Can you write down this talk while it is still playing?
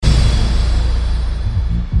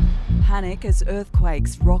Panic as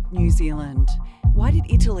earthquakes rock New Zealand. Why did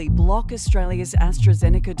Italy block Australia's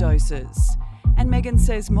AstraZeneca doses? And Megan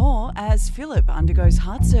says more as Philip undergoes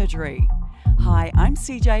heart surgery. Hi, I'm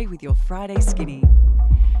CJ with your Friday Skinny.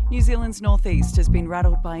 New Zealand's northeast has been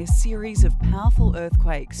rattled by a series of powerful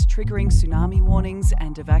earthquakes, triggering tsunami warnings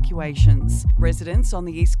and evacuations. Residents on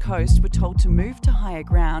the east coast were told to move to higher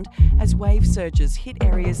ground as wave surges hit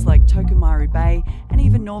areas like Tokomaru Bay and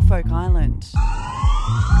even Norfolk Island.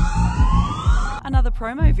 Another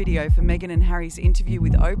promo video for Meghan and Harry's interview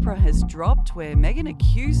with Oprah has dropped, where Meghan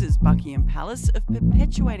accuses Buckingham Palace of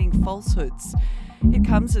perpetuating falsehoods. It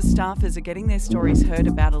comes as staffers are getting their stories heard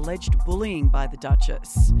about alleged bullying by the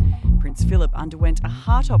Duchess. Prince Philip underwent a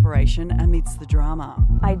heart operation amidst the drama.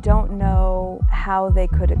 I don't know how they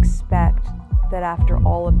could expect that after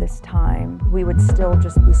all of this time, we would still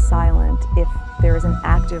just be silent if there is an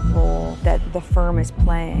active role that the firm is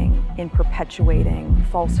playing in perpetuating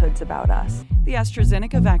falsehoods about us. The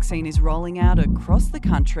AstraZeneca vaccine is rolling out across the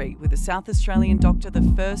country, with a South Australian doctor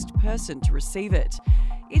the first person to receive it.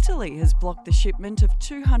 Italy has blocked the shipment of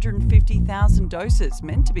 250,000 doses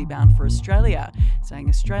meant to be bound for Australia, saying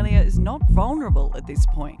Australia is not vulnerable at this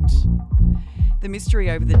point. The mystery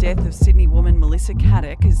over the death of Sydney woman Melissa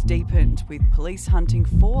Caddick has deepened, with police hunting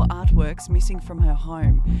 4 artworks missing from her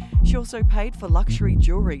home. She also paid for luxury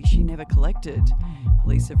jewellery she never collected.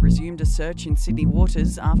 Police have resumed a search in Sydney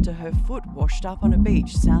waters after her foot washed up on a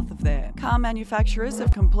beach south of there. Car manufacturers have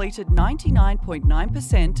completed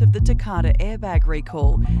 99.9% of the Takata airbag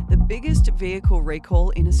recall, the biggest vehicle recall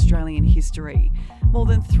in Australian history. More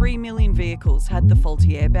than 3 million vehicles had the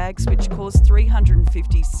faulty airbags, which caused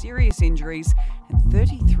 350 serious injuries and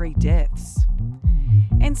 33 deaths.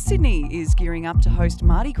 And Sydney is gearing up to host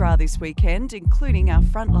Mardi Gras this weekend, including our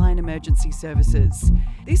frontline emergency services.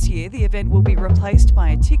 This year, the event will be replaced by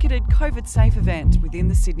a ticketed COVID-safe event within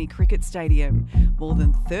the Sydney Cricket Stadium. More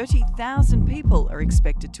than 30,000 people are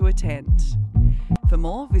expected to attend. For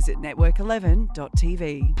more, visit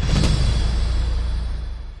network11.tv.